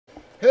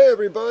Hey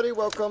everybody,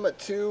 welcome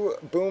to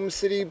Boom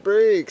City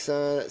Breaks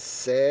on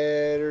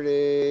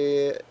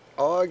Saturday,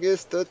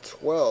 August the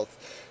 12th.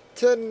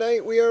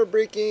 Tonight we are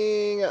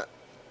breaking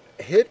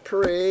Hit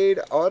Parade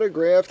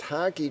autographed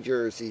hockey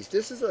jerseys.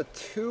 This is a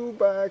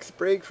 2-box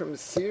break from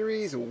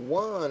Series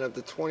 1 of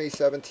the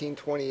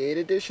 2017-28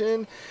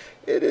 edition.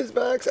 It is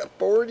box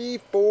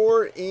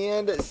 44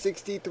 and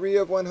 63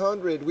 of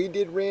 100. We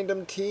did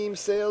random team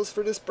sales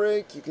for this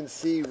break. You can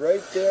see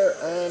right there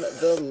on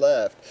the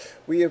left.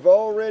 We have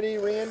already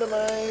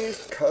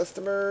randomized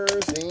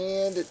customers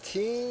and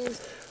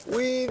teams.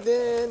 We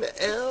then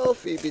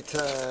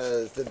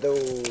alphabetized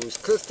those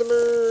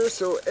customers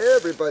so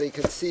everybody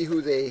could see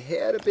who they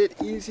had a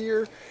bit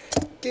easier.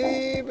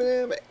 Gave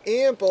them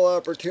ample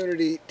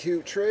opportunity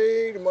to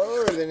trade,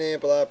 more than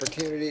ample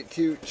opportunity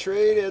to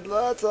trade. Had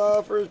lots of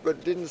offers,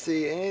 but didn't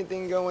see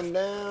anything going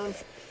down.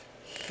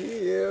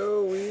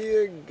 Here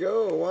we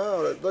go.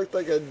 Wow, it looked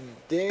like a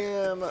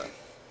damn...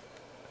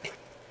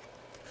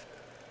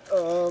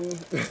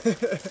 it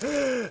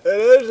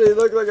actually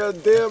looked like a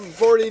damn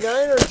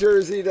 49er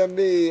jersey to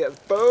me,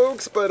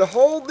 folks, but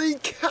holy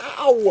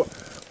cow!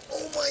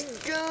 Oh my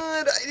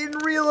god, I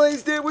didn't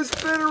realize that was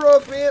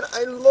Federov, man.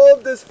 I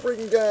love this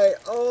freaking guy.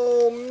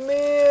 Oh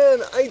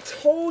man, I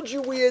told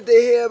you we had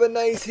to have a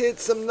nice hit,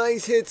 some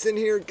nice hits in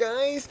here,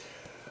 guys.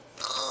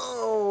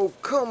 Oh,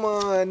 come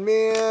on,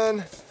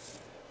 man.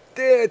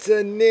 That's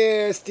a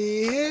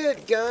nasty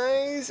hit,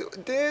 guys.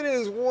 That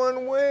is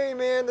one way,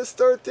 man, to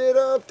start that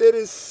off. That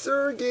is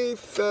Sergei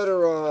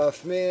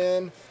Federov,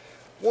 man.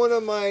 One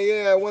of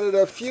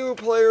the few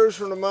players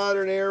from the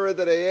modern era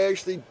that I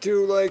actually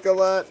do like a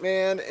lot,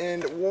 man.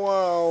 And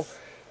wow,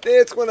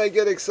 that's when I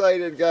get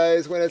excited,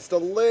 guys. When it's the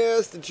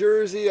last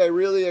jersey I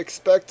really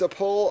expect to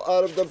pull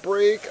out of the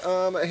break.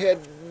 I had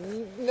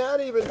not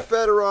even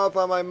Federov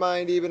on my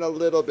mind even a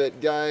little bit,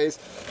 guys.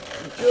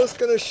 I'm just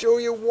going to show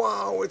you,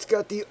 wow, it's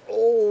got the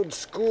old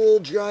school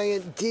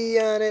giant D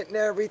on it and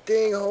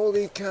everything.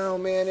 Holy cow,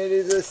 man. It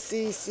is a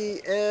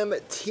CCM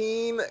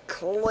Team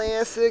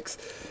Classics.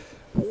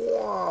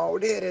 Wow,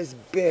 that is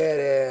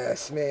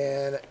badass,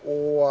 man.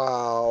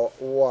 Wow,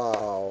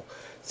 wow.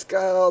 It's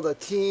got all the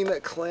Team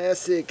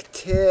Classic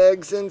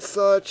tags and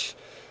such.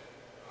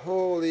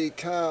 Holy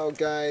cow,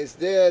 guys.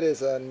 That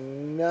is a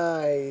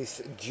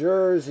nice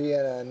jersey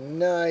and a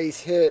nice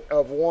hit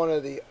of one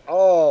of the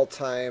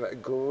all-time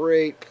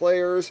great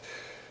players.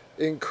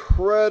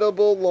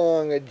 Incredible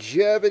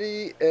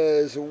longevity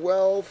as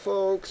well,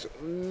 folks.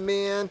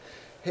 Man,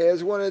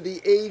 has one of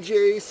the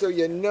AJs, so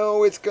you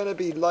know it's going to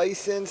be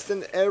licensed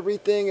and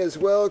everything as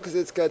well, because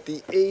it's got the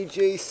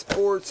AJ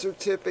Sports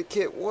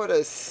Certificate. What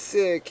a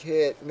sick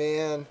hit,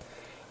 man.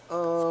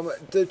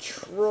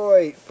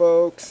 Detroit,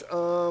 folks.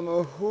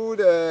 Who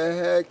the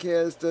heck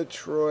has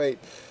Detroit?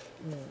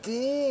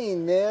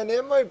 Dean, man,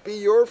 that might be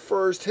your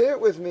first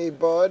hit with me,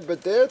 bud,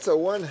 but that's a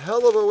one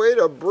hell of a way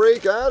to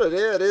break out of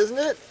that, isn't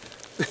it?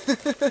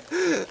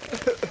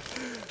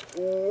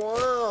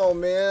 Wow,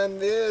 man,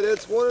 yeah,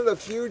 that's one of the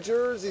few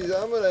jerseys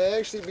I'm going to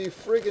actually be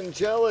freaking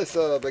jealous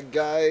of,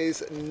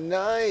 guys.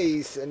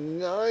 Nice,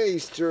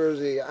 nice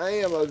jersey. I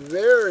am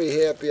very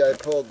happy I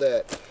pulled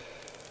that.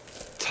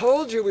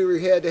 Told you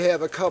we had to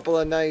have a couple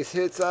of nice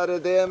hits out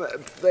of them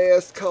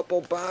last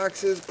couple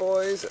boxes,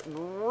 boys.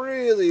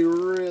 Really,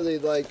 really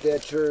like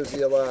that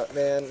jersey a lot,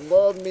 man.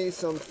 Love me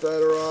some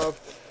Federov.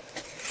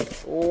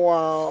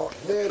 Wow,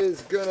 that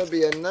is going to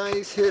be a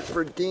nice hit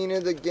for Dean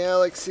of the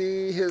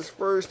Galaxy. His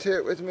first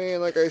hit with me,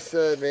 and like I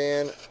said,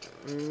 man,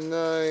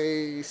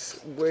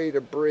 nice way to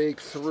break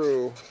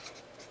through.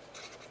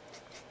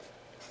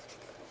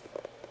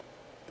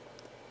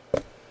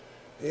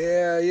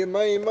 Yeah, you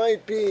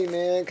might be,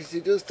 man, because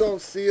you just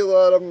don't see a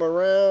lot of them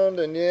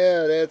around, and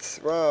yeah, that's,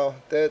 wow,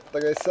 that,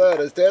 like I said,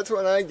 that's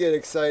when I get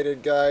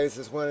excited, guys,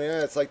 is when,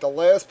 yeah, it's like the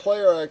last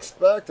player I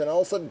expect, and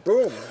all of a sudden,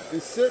 boom,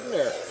 he's sitting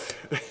there.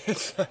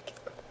 It's like,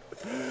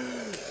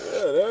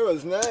 yeah, that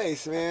was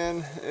nice,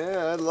 man.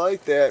 Yeah, I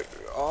like that.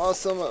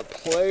 Awesome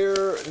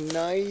player,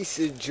 nice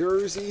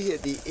jersey,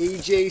 hit the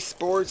AJ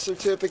Sports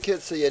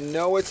Certificate, so you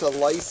know it's a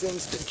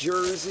licensed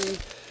jersey.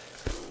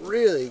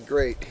 Really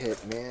great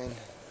hit, man.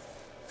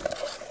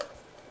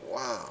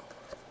 Wow.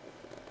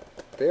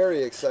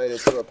 Very excited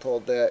to have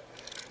pulled that.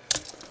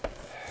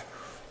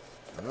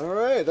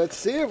 Alright, let's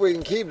see if we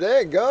can keep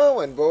that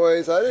going,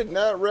 boys. I did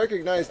not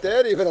recognize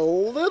that even a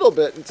little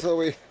bit until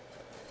we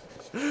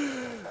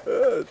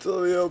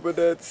opened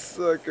that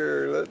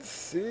sucker. Let's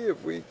see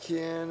if we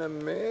can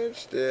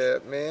match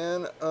that,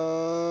 man.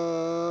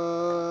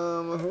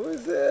 Who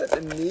is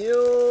that?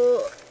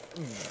 Neil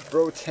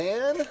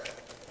Broten?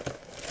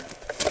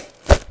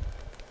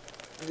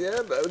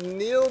 Yeah,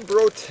 Neil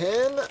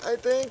Broten, I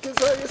think is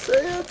how you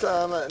say it.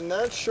 I'm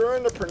not sure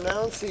on the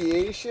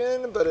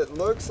pronunciation, but it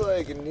looks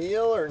like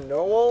Neil or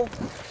Noel.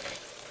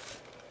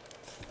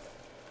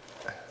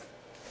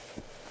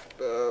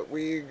 But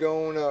we're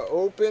gonna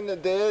open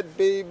that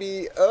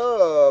baby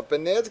up,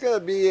 and that's gonna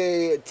be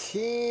a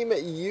Team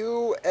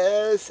USA,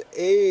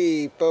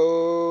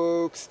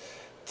 folks.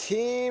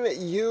 Team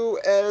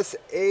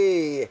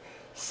USA.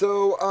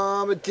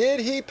 So, did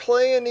he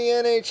play in the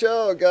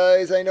NHL,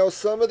 guys? I know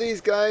some of these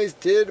guys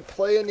did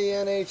play in the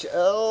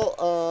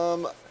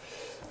NHL.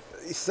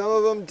 Some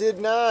of them did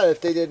not. If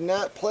they did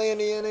not play in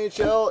the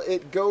NHL,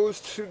 it goes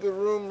to the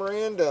room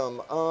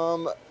random.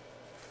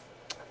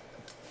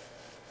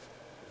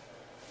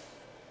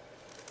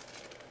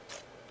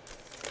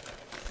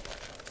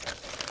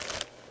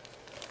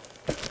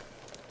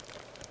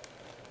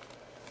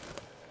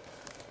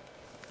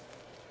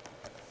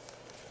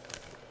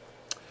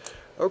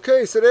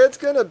 Okay, so that's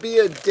going to be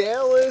a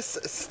Dallas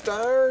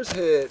Stars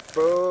hit,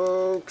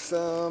 folks.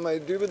 I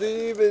do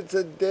believe it's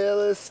a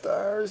Dallas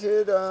Stars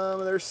hit,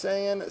 they're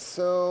saying.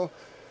 So,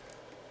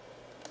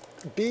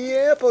 B.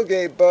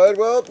 Applegate, bud.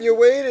 Well, you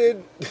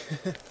waited.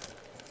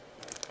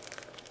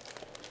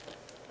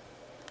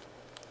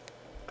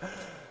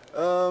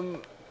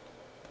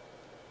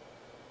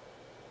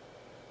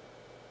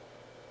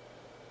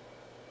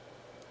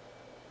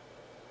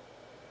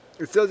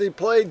 It says he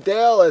played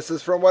Dallas,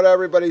 is from what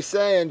everybody's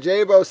saying.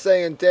 J-Bo's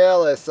saying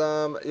Dallas.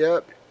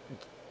 Yep.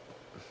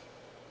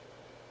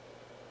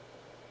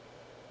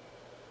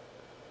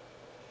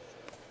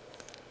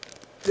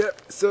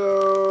 Yep,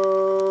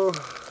 so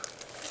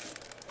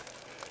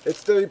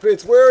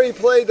it's where he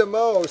played the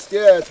most.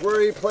 Yeah, it's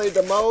where he played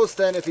the most,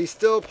 and if he's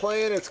still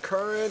playing, it's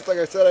current. Like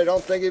I said, I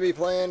don't think he'd be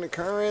playing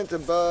current,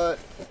 but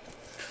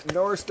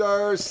North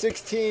Stars,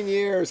 16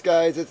 years,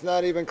 guys. It's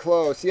not even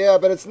close. Yeah,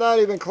 but it's not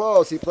even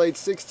close. He played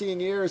 16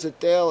 years at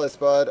Dallas,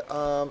 bud.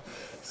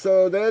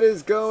 So that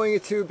is going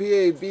to be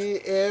a B.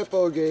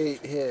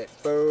 Applegate hit,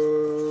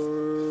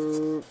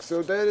 folks.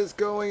 So that is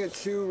going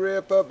to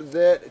wrap up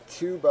that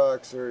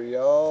two-boxer.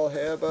 Y'all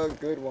have a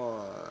good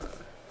one.